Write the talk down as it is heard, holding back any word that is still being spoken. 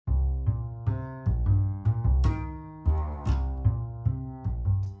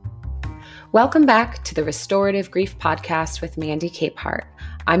Welcome back to the Restorative Grief Podcast with Mandy Capehart.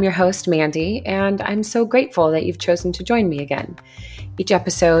 I'm your host, Mandy, and I'm so grateful that you've chosen to join me again. Each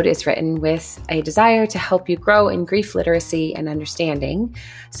episode is written with a desire to help you grow in grief literacy and understanding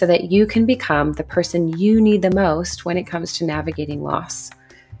so that you can become the person you need the most when it comes to navigating loss.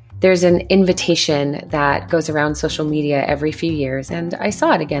 There's an invitation that goes around social media every few years, and I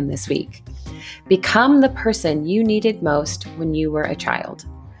saw it again this week. Become the person you needed most when you were a child.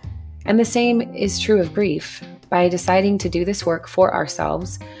 And the same is true of grief. By deciding to do this work for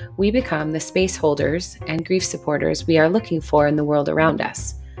ourselves, we become the space holders and grief supporters we are looking for in the world around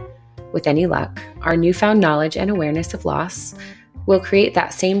us. With any luck, our newfound knowledge and awareness of loss will create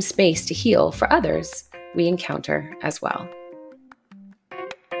that same space to heal for others we encounter as well.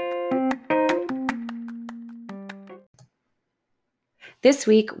 This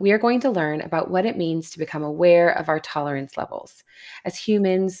week, we are going to learn about what it means to become aware of our tolerance levels. As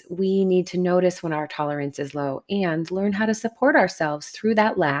humans, we need to notice when our tolerance is low and learn how to support ourselves through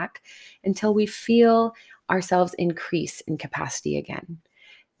that lack until we feel ourselves increase in capacity again.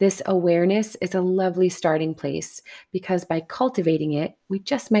 This awareness is a lovely starting place because by cultivating it, we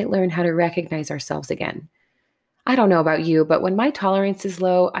just might learn how to recognize ourselves again. I don't know about you, but when my tolerance is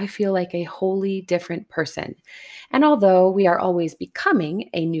low, I feel like a wholly different person. And although we are always becoming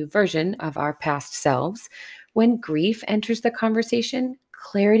a new version of our past selves, when grief enters the conversation,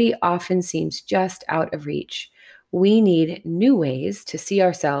 clarity often seems just out of reach. We need new ways to see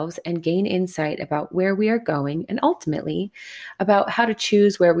ourselves and gain insight about where we are going and ultimately about how to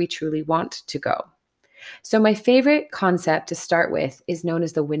choose where we truly want to go. So my favorite concept to start with is known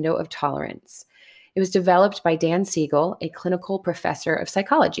as the window of tolerance. It was developed by Dan Siegel, a clinical professor of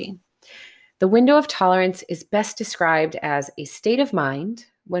psychology. The window of tolerance is best described as a state of mind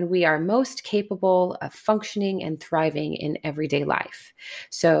when we are most capable of functioning and thriving in everyday life.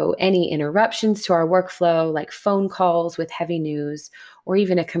 So any interruptions to our workflow, like phone calls with heavy news, or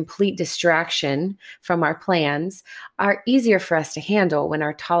even a complete distraction from our plans, are easier for us to handle when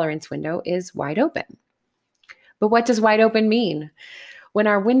our tolerance window is wide open. But what does wide open mean? When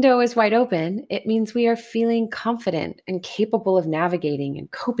our window is wide open, it means we are feeling confident and capable of navigating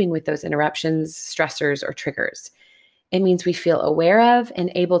and coping with those interruptions, stressors, or triggers. It means we feel aware of and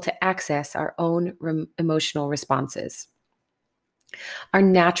able to access our own emotional responses. Our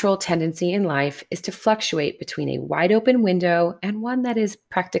natural tendency in life is to fluctuate between a wide open window and one that is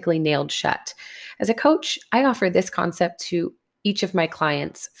practically nailed shut. As a coach, I offer this concept to each of my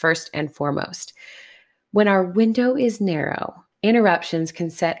clients first and foremost. When our window is narrow, interruptions can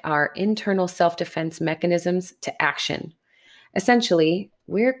set our internal self-defense mechanisms to action. Essentially,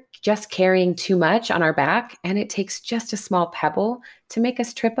 we're just carrying too much on our back, and it takes just a small pebble to make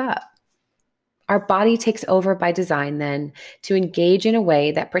us trip up. Our body takes over by design then to engage in a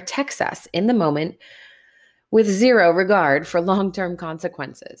way that protects us in the moment with zero regard for long-term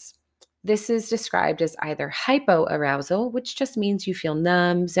consequences. This is described as either hypoarousal, which just means you feel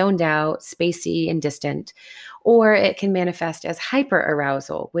numb, zoned out, spacey, and distant, or it can manifest as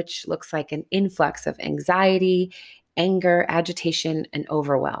hyperarousal, which looks like an influx of anxiety, anger, agitation, and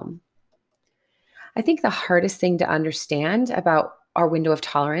overwhelm. I think the hardest thing to understand about our window of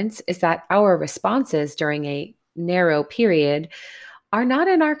tolerance is that our responses during a narrow period are not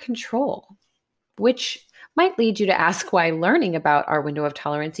in our control, which might lead you to ask why learning about our window of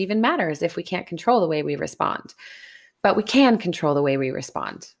tolerance even matters if we can't control the way we respond. But we can control the way we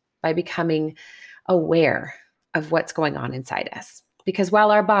respond by becoming aware of what's going on inside us. Because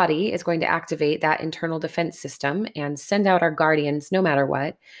while our body is going to activate that internal defense system and send out our guardians no matter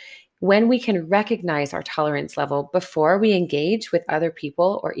what, when we can recognize our tolerance level before we engage with other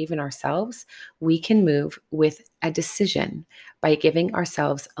people or even ourselves, we can move with a decision by giving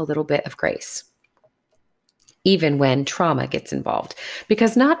ourselves a little bit of grace, even when trauma gets involved.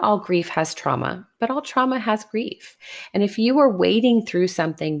 Because not all grief has trauma, but all trauma has grief. And if you are wading through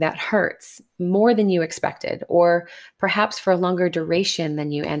something that hurts more than you expected, or perhaps for a longer duration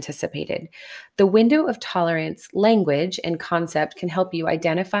than you anticipated, the window of tolerance language and concept can help you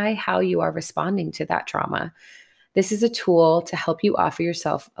identify how you are responding to that trauma. This is a tool to help you offer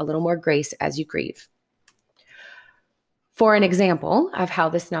yourself a little more grace as you grieve. For an example of how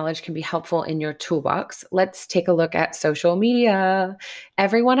this knowledge can be helpful in your toolbox, let's take a look at social media.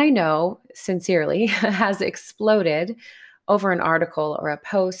 Everyone I know, sincerely, has exploded over an article or a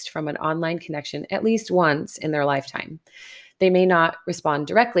post from an online connection at least once in their lifetime. They may not respond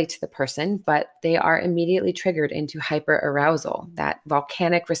directly to the person, but they are immediately triggered into hyperarousal, that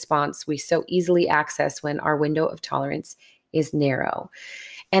volcanic response we so easily access when our window of tolerance is narrow.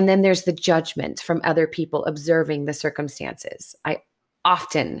 And then there's the judgment from other people observing the circumstances. I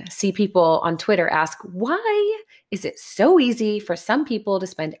often see people on Twitter ask, why is it so easy for some people to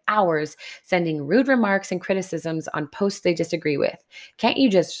spend hours sending rude remarks and criticisms on posts they disagree with? Can't you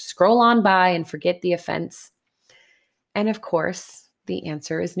just scroll on by and forget the offense? And of course, the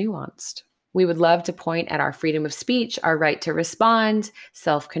answer is nuanced. We would love to point at our freedom of speech, our right to respond,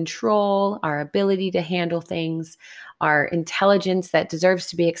 self-control, our ability to handle things, our intelligence that deserves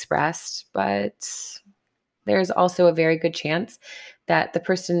to be expressed, but there's also a very good chance that the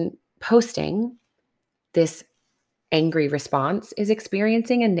person posting this angry response is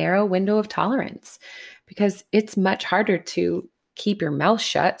experiencing a narrow window of tolerance, because it's much harder to keep your mouth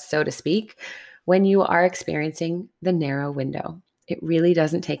shut, so to speak, when you are experiencing the narrow window. It really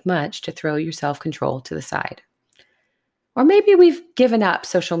doesn't take much to throw your self-control to the side. Or maybe we've given up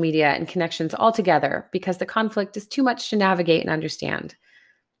social media and connections altogether because the conflict is too much to navigate and understand.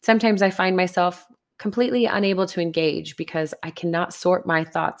 Sometimes I find myself completely unable to engage because I cannot sort my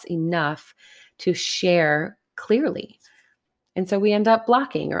thoughts enough to share clearly. And so we end up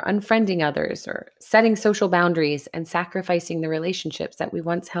blocking or unfriending others or setting social boundaries and sacrificing the relationships that we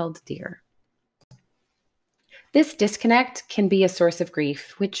once held dear. This disconnect can be a source of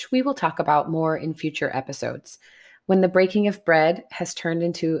grief, which we will talk about more in future episodes. When the breaking of bread has turned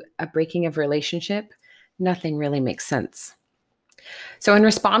into a breaking of relationship, nothing really makes sense. So in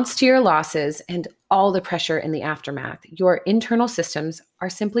response to your losses and all the pressure in the aftermath, your internal systems are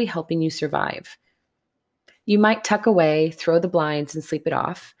simply helping you survive. You might tuck away, throw the blinds, and sleep it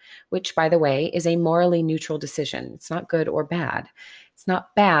off, which, by the way, is a morally neutral decision. It's not good or bad. It's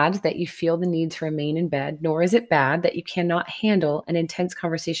not bad that you feel the need to remain in bed, nor is it bad that you cannot handle an intense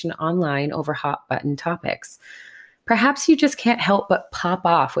conversation online over hot-button topics. Perhaps you just can't help but pop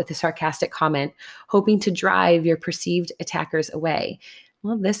off with a sarcastic comment, hoping to drive your perceived attackers away.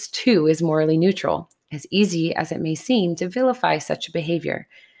 Well, this too is morally neutral, as easy as it may seem to vilify such behavior.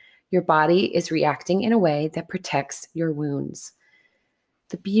 Your body is reacting in a way that protects your wounds.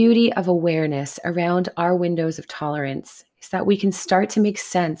 The beauty of awareness around our windows of tolerance is that we can start to make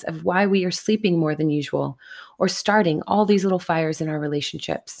sense of why we are sleeping more than usual or starting all these little fires in our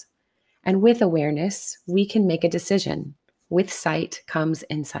relationships. And with awareness, we can make a decision. With sight comes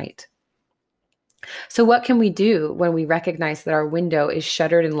insight. So what can we do when we recognize that our window is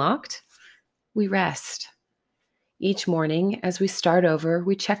shuttered and locked? We rest. Each morning, as we start over,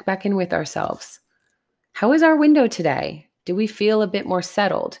 we check back in with ourselves. How is our window today? Do we feel a bit more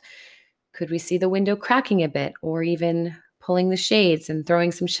settled? Could we see the window cracking a bit, or even pulling the shades and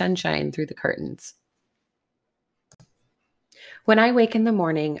throwing some sunshine through the curtains? When I wake in the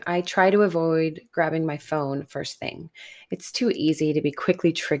morning, I try to avoid grabbing my phone first thing. It's too easy to be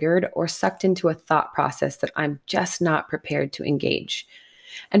quickly triggered or sucked into a thought process that I'm just not prepared to engage.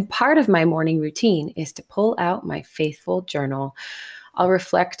 And part of my morning routine is to pull out my faithful journal. I'll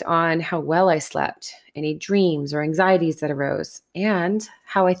reflect on how well I slept, any dreams or anxieties that arose, and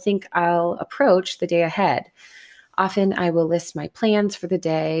how I think I'll approach the day ahead. Often I will list my plans for the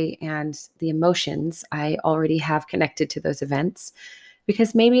day and the emotions I already have connected to those events,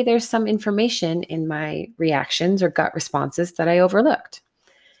 because maybe there's some information in my reactions or gut responses that I overlooked.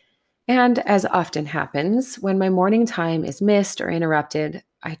 And as often happens, when my morning time is missed or interrupted,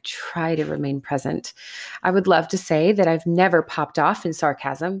 I try to remain present. I would love to say that I've never popped off in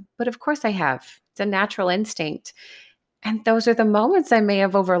sarcasm, but of course I have. It's a natural instinct. And those are the moments I may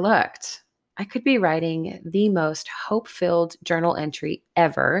have overlooked. I could be writing the most hope-filled journal entry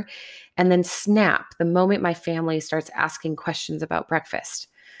ever, and then snap the moment my family starts asking questions about breakfast.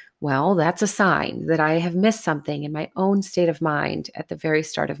 Well, that's a sign that I have missed something in my own state of mind at the very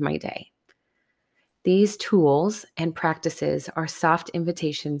start of my day. These tools and practices are soft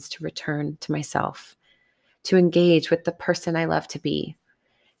invitations to return to myself, to engage with the person I love to be,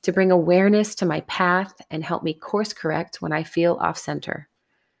 to bring awareness to my path and help me course correct when I feel off center.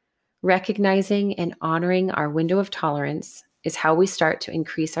 Recognizing and honoring our window of tolerance is how we start to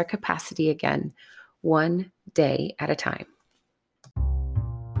increase our capacity again, one day at a time.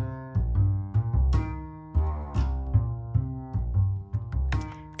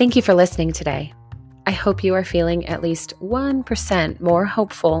 Thank you for listening today. I hope you are feeling at least 1% more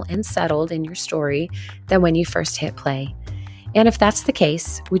hopeful and settled in your story than when you first hit play. And if that's the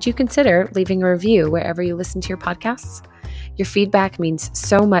case, would you consider leaving a review wherever you listen to your podcasts? Your feedback means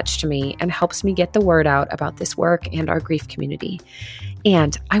so much to me and helps me get the word out about this work and our grief community.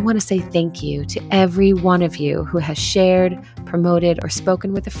 And I want to say thank you to every one of you who has shared, promoted, or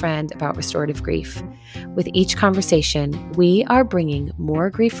spoken with a friend about restorative grief. With each conversation, we are bringing more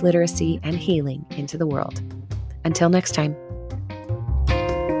grief literacy and healing into the world. Until next time.